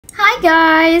Hi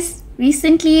guys!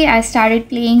 Recently I started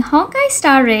playing Honkai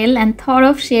Star Rail and thought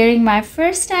of sharing my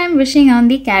first time wishing on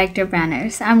the character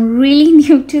banners. I'm really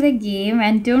new to the game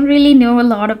and don't really know a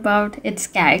lot about its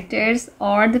characters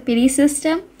or the pity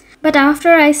system. But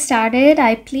after I started,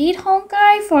 I played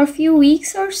Honkai for a few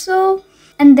weeks or so.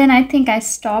 And then I think I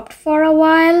stopped for a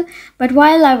while. But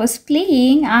while I was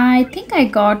playing, I think I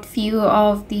got few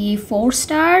of the 4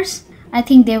 stars. I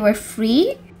think they were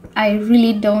free. I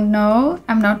really don't know.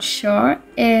 I'm not sure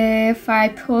if I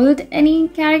pulled any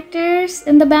characters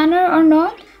in the banner or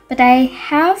not. But I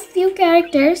have few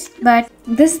characters. But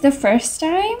this is the first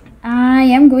time I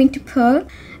am going to pull.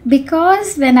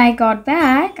 Because when I got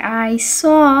back, I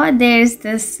saw there's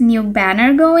this new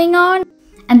banner going on.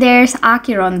 And there's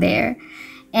Acheron there.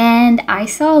 And I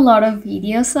saw a lot of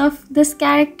videos of this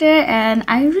character and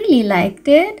I really liked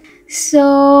it.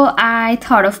 So I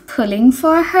thought of pulling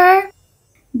for her.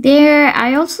 There,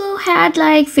 I also had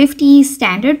like 50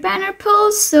 standard banner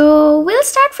pulls, so we'll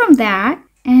start from that.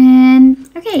 And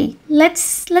okay,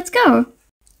 let's go.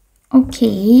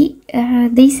 Okay,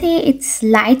 they say it's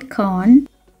LightCon.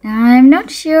 I'm not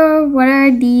sure what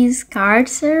are these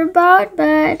cards are about,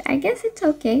 but I guess it's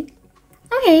okay.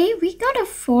 Okay, we got a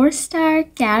 4-star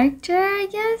character, I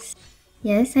guess.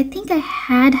 Yes, I think I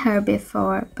had her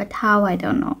before, but how I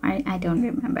don't know. I don't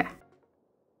remember.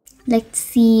 Let's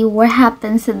see what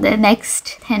happens in the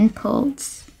next 10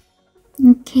 pulls.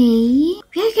 Okay,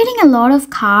 we are getting a lot of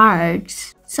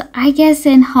cards. So I guess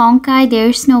in Honkai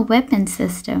there's no weapon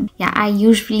system. Yeah, I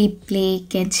usually play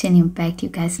Genshin Impact, you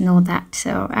guys know that.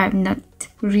 So I'm not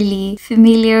really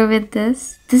familiar with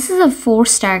this. This is a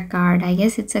 4-star card. I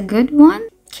guess it's a good one.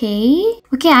 Okay,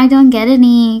 I don't get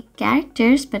any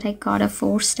characters, but I got a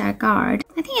 4-star card.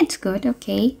 I think it's good.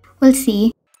 Okay, we'll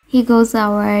see. Here goes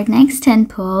our next 10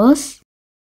 pulls.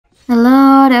 A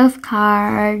lot of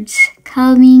cards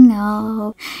coming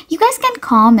up. You guys can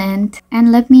comment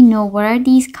and let me know what are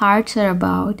these cards are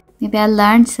about. Maybe I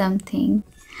learned something.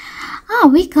 Ah,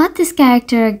 we got this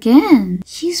character again.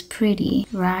 She's pretty,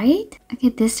 right? Okay,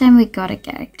 this time we got a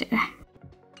character.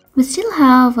 We still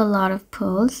have a lot of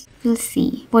pulls. We'll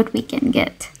see what we can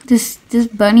get. This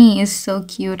bunny is so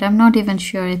cute. I'm not even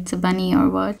sure it's a bunny or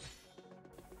what.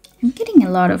 I'm getting a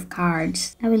lot of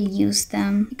cards. I will use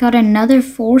them. I got another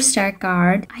 4-star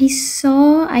card. I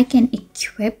saw I can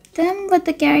equip them with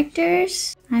the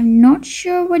characters. I'm not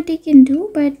sure what they can do,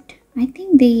 but I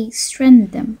think they strengthen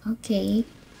them. Okay.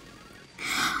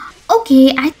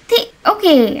 Okay, I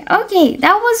think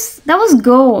that was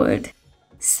gold.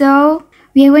 So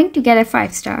we are going to get a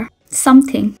 5-star.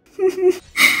 Something.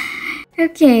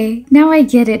 Okay, now I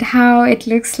get it how it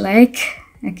looks like.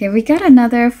 Okay, we got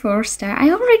another 4-star.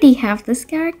 I already have this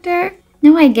character.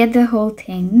 Now I get the whole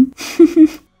thing.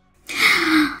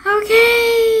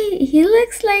 Okay, he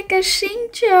looks like a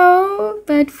Shinjo,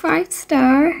 but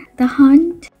 5-star. The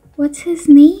Hunt. What's his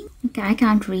name? Okay, I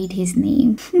can't read his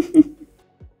name.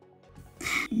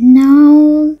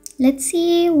 Now, let's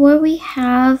see what we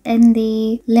have in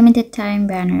the limited time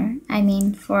banner. I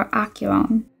mean, for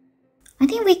Acheron. I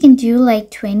think we can do like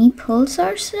 20 pulls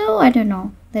or so. I don't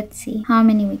know. Let's see how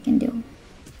many we can do.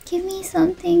 Give me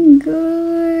something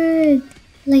good.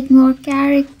 Like more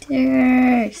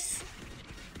characters.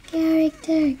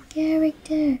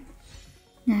 Character.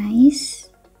 Nice.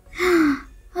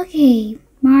 Okay,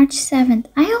 March 7th.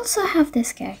 I also have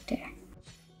this character.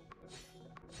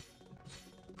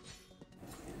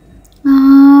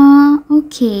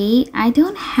 Okay, I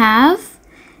don't have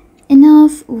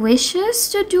enough wishes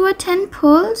to do a 10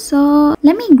 pull, so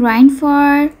let me grind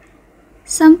for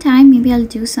some time. Maybe I'll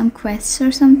do some quests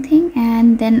or something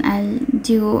and then I'll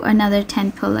do another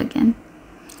 10 pull again.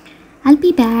 I'll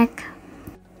be back.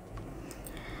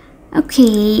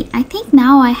 Okay, I think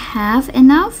now I have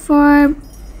enough for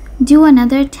do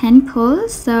another 10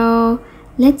 pulls, so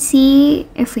let's see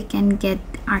if we can get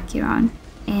Acheron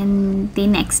in the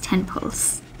next 10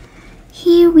 pulls.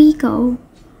 Here we go.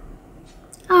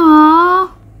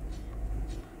 Aww.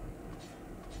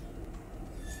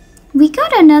 We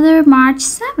got another March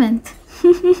 7th.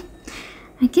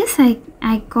 I guess I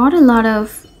got a lot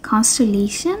of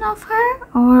constellation of her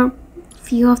or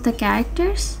few of the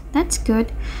characters. That's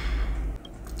good.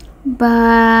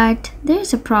 But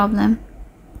there's a problem.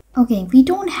 Okay, we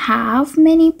don't have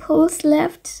many pulls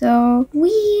left, so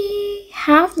we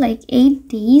have like 8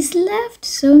 days left.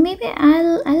 So maybe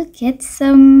I'll get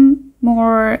some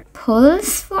more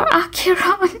pulls for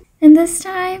Acheron in this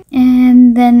time,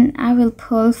 and then I will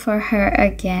pull for her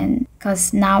again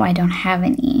because now I don't have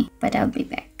any, but I'll be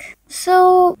back.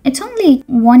 So it's only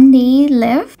 1 day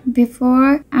left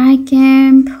before I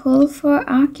can pull for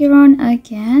Acheron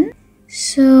again.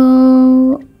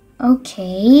 So,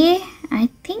 okay, I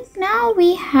think now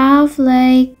we have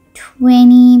like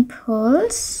 20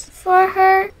 pulls for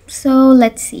her. So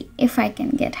let's see if I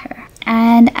can get her.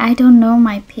 And I don't know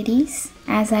my pities,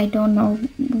 as I don't know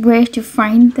where to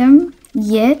find them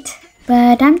yet.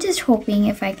 But I'm just hoping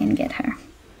if I can get her.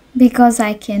 Because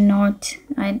I cannot,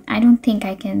 I don't think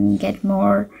I can get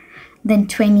more than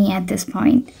 20 at this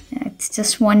point. It's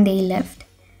just one day left.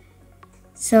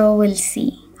 So we'll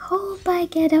see. Hope I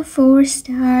get a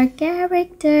 4-star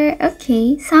character.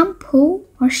 Okay, shampoo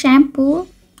or shampoo.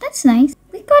 That's nice.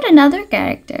 We got another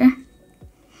character.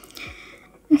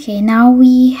 Okay, now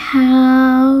we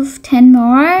have 10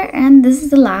 more and this is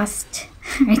the last,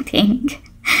 I think.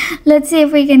 Let's see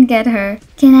if we can get her.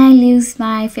 Can I lose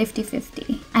my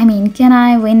 50-50? I mean, can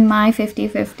I win my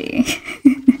 50-50?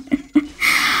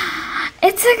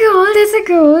 It's a gold, it's a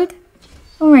gold.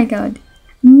 Oh my god.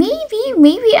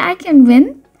 Maybe I can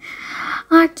win.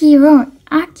 Acheron,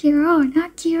 Acheron,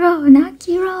 Acheron,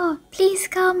 Acheron. Please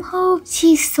come home.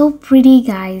 She's so pretty,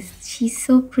 guys. She's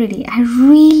so pretty. I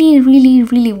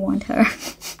really want her.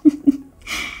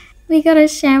 We got a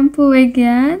shampoo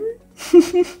again.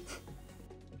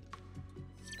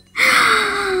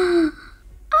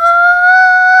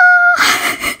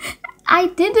 I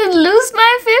didn't lose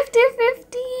my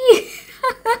 50-50.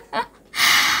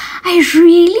 I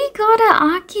really got an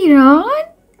Acheron.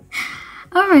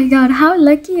 Oh my god, how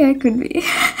lucky I could be.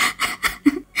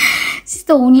 She's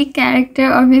the only character,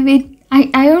 or maybe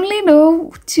I only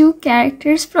know 2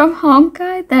 characters from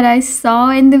Honkai that I saw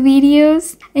in the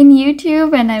videos in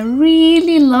YouTube, and I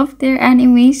really loved their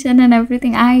animation and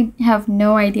everything. I have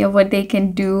no idea what they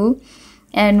can do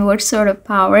and what sort of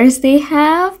powers they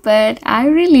have, but I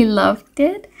really loved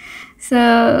it.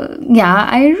 So yeah,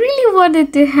 I really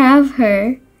wanted to have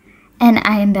her.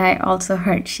 And I also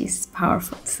heard she's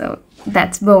powerful, so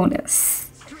that's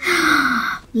bonus.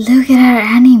 Look at her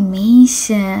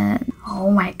animation.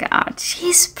 Oh my god,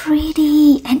 she's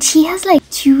pretty. And she has like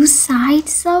 2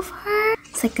 sides of her.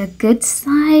 It's like a good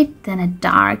side, then a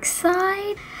dark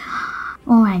side.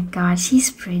 Oh my god,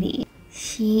 she's pretty.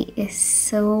 She is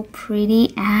so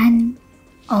pretty and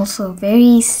also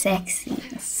very sexy,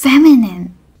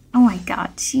 feminine. Oh my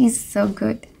god, she's so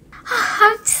good.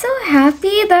 I'm so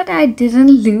happy that I didn't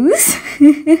lose.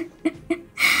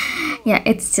 Yeah,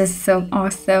 it's just so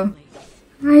awesome.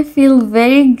 I feel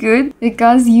very good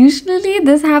because usually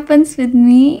this happens with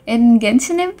me in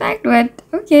Genshin Impact, but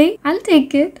okay, I'll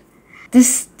take it.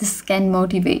 This can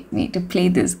motivate me to play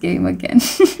this game again.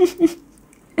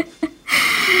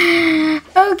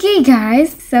 Okay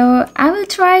guys, so I will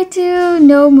try to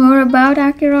know more about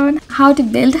Acheron, how to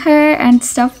build her and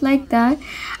stuff like that.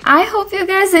 I hope you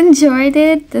guys enjoyed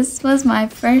it. This was my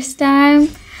first time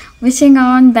wishing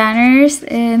on banners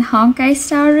in Honkai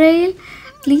Star Rail.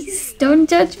 Please don't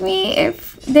judge me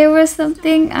if there was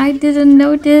something I didn't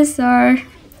notice or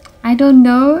I don't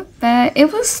know, but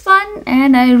it was fun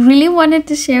and I really wanted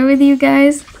to share with you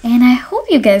guys, and I hope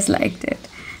you guys liked it.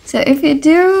 So if you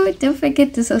do, don't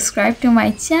forget to subscribe to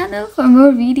my channel for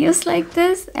more videos like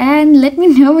this, and let me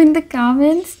know in the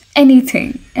comments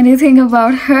anything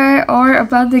about her or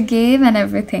about the game and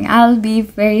everything. I'll be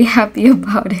very happy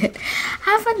about it.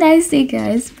 Have a nice day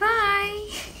guys. Bye.